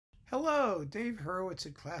Hello, Dave Hurwitz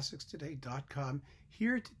at ClassicsToday.com,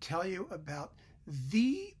 here to tell you about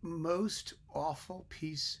the most awful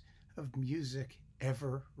piece of music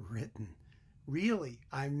ever written. Really,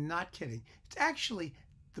 I'm not kidding. It's actually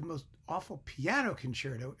the most awful piano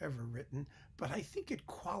concerto ever written, but I think it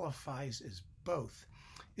qualifies as both.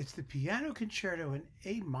 It's the Piano Concerto in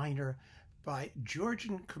A minor by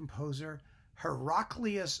Georgian composer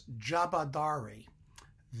Heraclius Djabadary.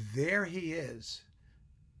 There he is.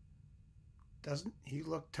 Doesn't he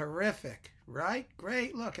look terrific, right?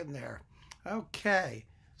 Great looking there. Okay,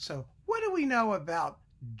 so what do we know about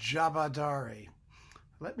Djabadary?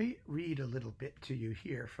 Let me read a little bit to you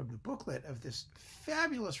here from the booklet of this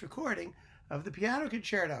fabulous recording of the Piano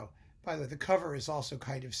Concerto. By the way, the cover is also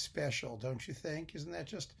kind of special, don't you think? Isn't that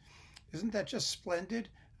just splendid?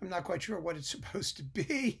 I'm not quite sure what it's supposed to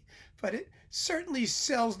be, but it certainly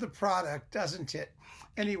sells the product, doesn't it?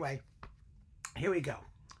 Anyway, here we go.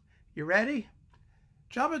 You ready?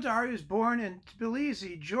 Djabadary was born in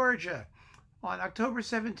Tbilisi, Georgia, on October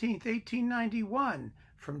 17, 1891.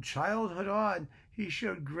 From childhood on, he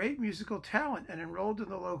showed great musical talent and enrolled in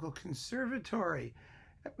the local conservatory.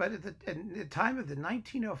 But at the time of the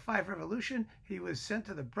 1905 revolution, he was sent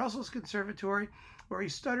to the Brussels Conservatory, where he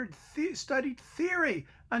studied theory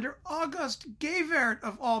under August Gevaert,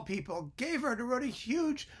 of all people. Gevaert, who wrote a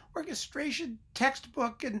huge orchestration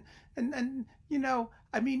textbook, and you know,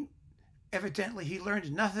 I mean, evidently he learned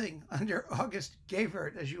nothing under August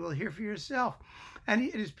Gevaert, as you will hear for yourself. And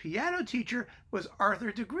his piano teacher was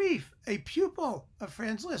Arthur de Greef, a pupil of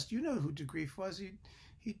Franz Liszt. You know who de Greef was.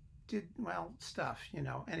 He did, well, stuff, you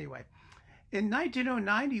know. Anyway, in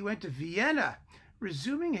 1909, he went to Vienna,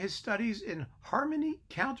 resuming his studies in harmony,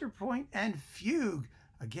 counterpoint, and fugue,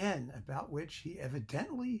 again, about which he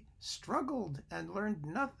evidently struggled and learned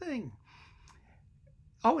nothing.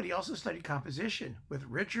 Oh, and he also studied composition with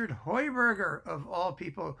Richard Heuberger, of all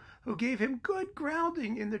people, who gave him good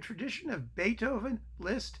grounding in the tradition of Beethoven,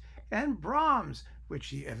 Liszt, and Brahms, which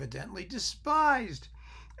he evidently despised.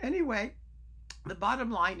 Anyway, the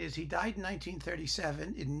bottom line is he died in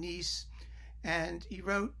 1937 in Nice, and he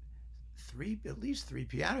wrote at least three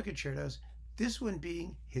piano concertos, this one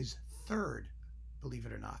being his third, believe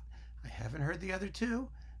it or not. I haven't heard the other two.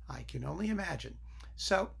 I can only imagine.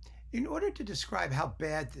 So, in order to describe how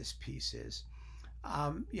bad this piece is,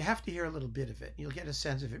 you have to hear a little bit of it. You'll get a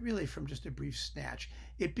sense of it really from just a brief snatch.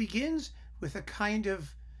 It begins with a kind of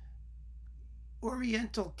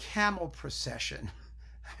oriental camel procession.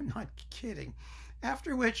 I'm not kidding.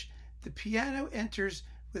 After which the piano enters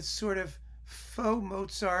with sort of faux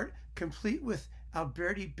Mozart, complete with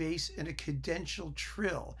Alberti bass and a cadential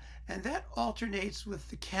trill. And that alternates with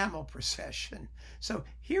the camel procession. So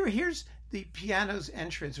here's the piano's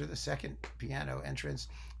entrance, or the second piano entrance,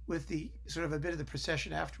 with the sort of a bit of the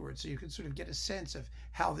procession afterwards, so you can sort of get a sense of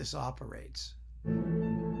how this operates.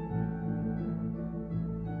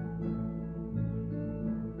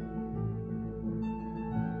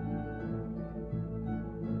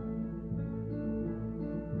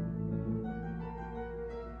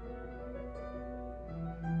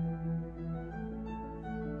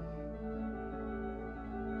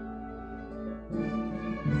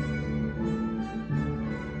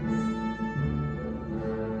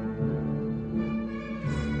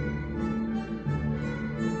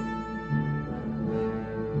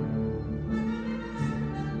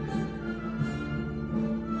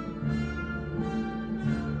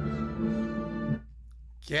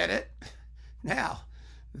 Get it? Now,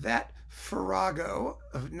 that farrago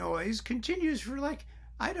of noise continues for, like,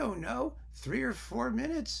 I don't know, 3 or 4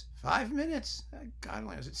 minutes, 5 minutes. God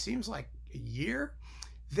knows, it seems like a year.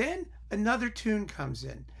 Then another tune comes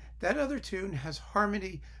in. That other tune has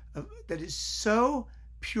harmony that is so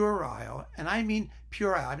puerile, and I mean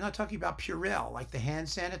puerile. I'm not talking about Purell, like the hand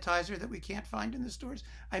sanitizer that we can't find in the stores.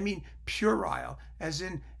 I mean puerile, as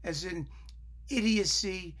in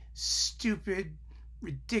idiocy, stupid,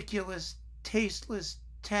 ridiculous, tasteless,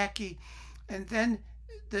 tacky. And then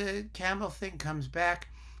the camel thing comes back,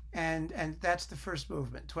 and that's the first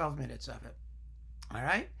movement, 12 minutes of it. All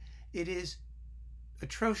right? It is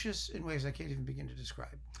atrocious in ways I can't even begin to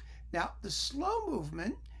describe. Now, the slow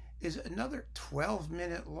movement is another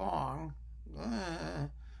 12-minute long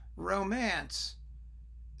romance,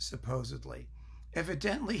 supposedly.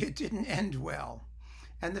 Evidently, it didn't end well.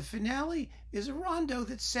 And the finale is a rondo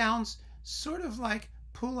that sounds sort of like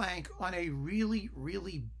Poulenc on a really,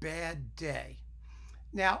 really bad day.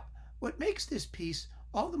 Now, what makes this piece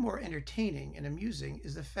all the more entertaining and amusing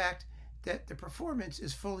is the fact that the performance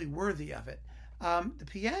is fully worthy of it. The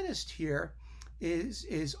pianist here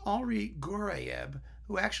is Henri Gourayev,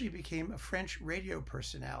 who actually became a French radio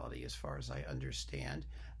personality, as far as I understand.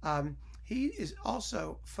 He is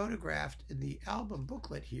also photographed in the album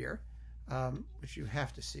booklet here, which you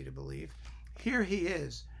have to see to believe. Here he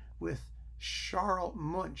is with Charles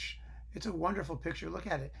Munch. It's a wonderful picture. Look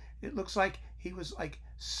at it. It looks like he was like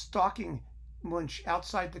stalking Munch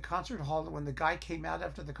outside the concert hall, and when the guy came out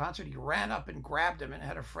after the concert, he ran up and grabbed him and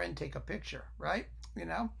had a friend take a picture, right? You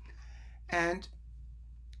know? And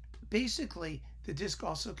basically, the disc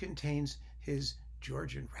also contains his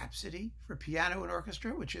Georgian Rhapsody for piano and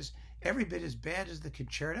orchestra, which is every bit as bad as the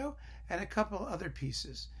Concerto, and a couple other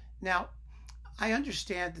pieces. Now, I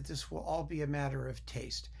understand that this will all be a matter of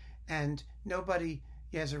taste, and nobody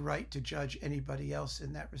has a right to judge anybody else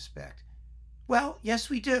in that respect. Well, yes,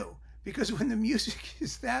 we do, because when the music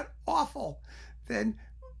is that awful, then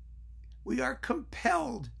we are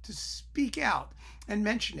compelled to speak out and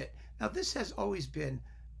mention it. Now, this has always been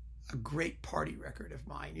a great party record of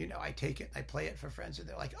mine. You know, I take it, I play it for friends, and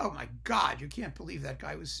they're like, oh my God, you can't believe that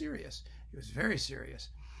guy was serious. He was very serious.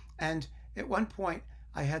 And at one point,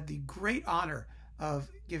 I had the great honor of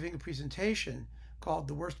giving a presentation called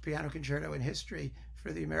The Worst Piano Concerto in History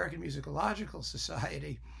for the American Musicological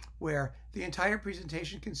Society, where the entire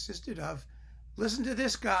presentation consisted of, listen to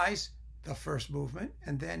this, guys, the first movement,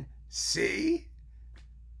 and then see.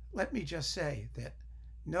 Let me just say that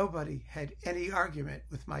nobody had any argument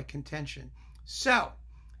with my contention. So,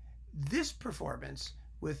 this performance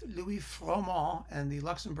with Louis Froment and the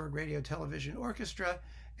Luxembourg Radio Television Orchestra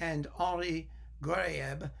and Henri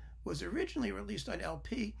Goraeb was originally released on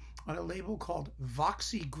LP on a label called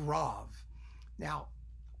Voxy Grave. Now,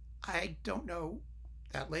 I don't know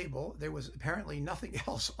that label. There was apparently nothing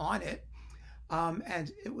else on it.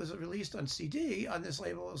 And it was released on CD on this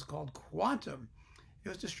label. It was called Quantum. It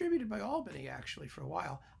was distributed by Albany, actually, for a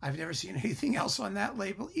while. I've never seen anything else on that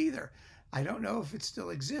label either. I don't know if it still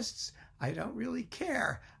exists. I don't really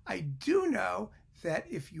care. I do know that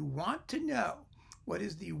if you want to know what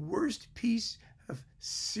is the worst piece of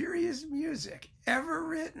serious music ever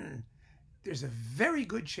written, there's a very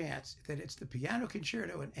good chance that it's the Piano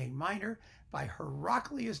Concerto in A minor by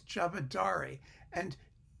Heraclius Djabadary. And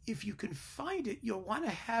if you can find it, you'll want to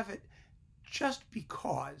have it just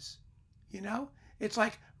because, you know? It's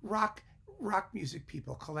like rock music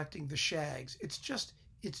people collecting the shags. It's just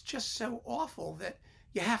so awful that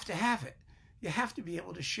you have to have it. You have to be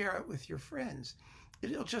able to share it with your friends.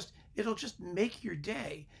 It'll just make your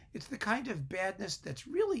day. It's the kind of badness that's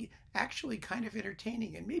really actually kind of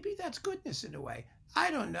entertaining, and maybe that's goodness in a way.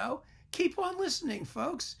 I don't know. Keep on listening,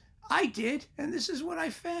 folks. I did, and this is what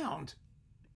I found.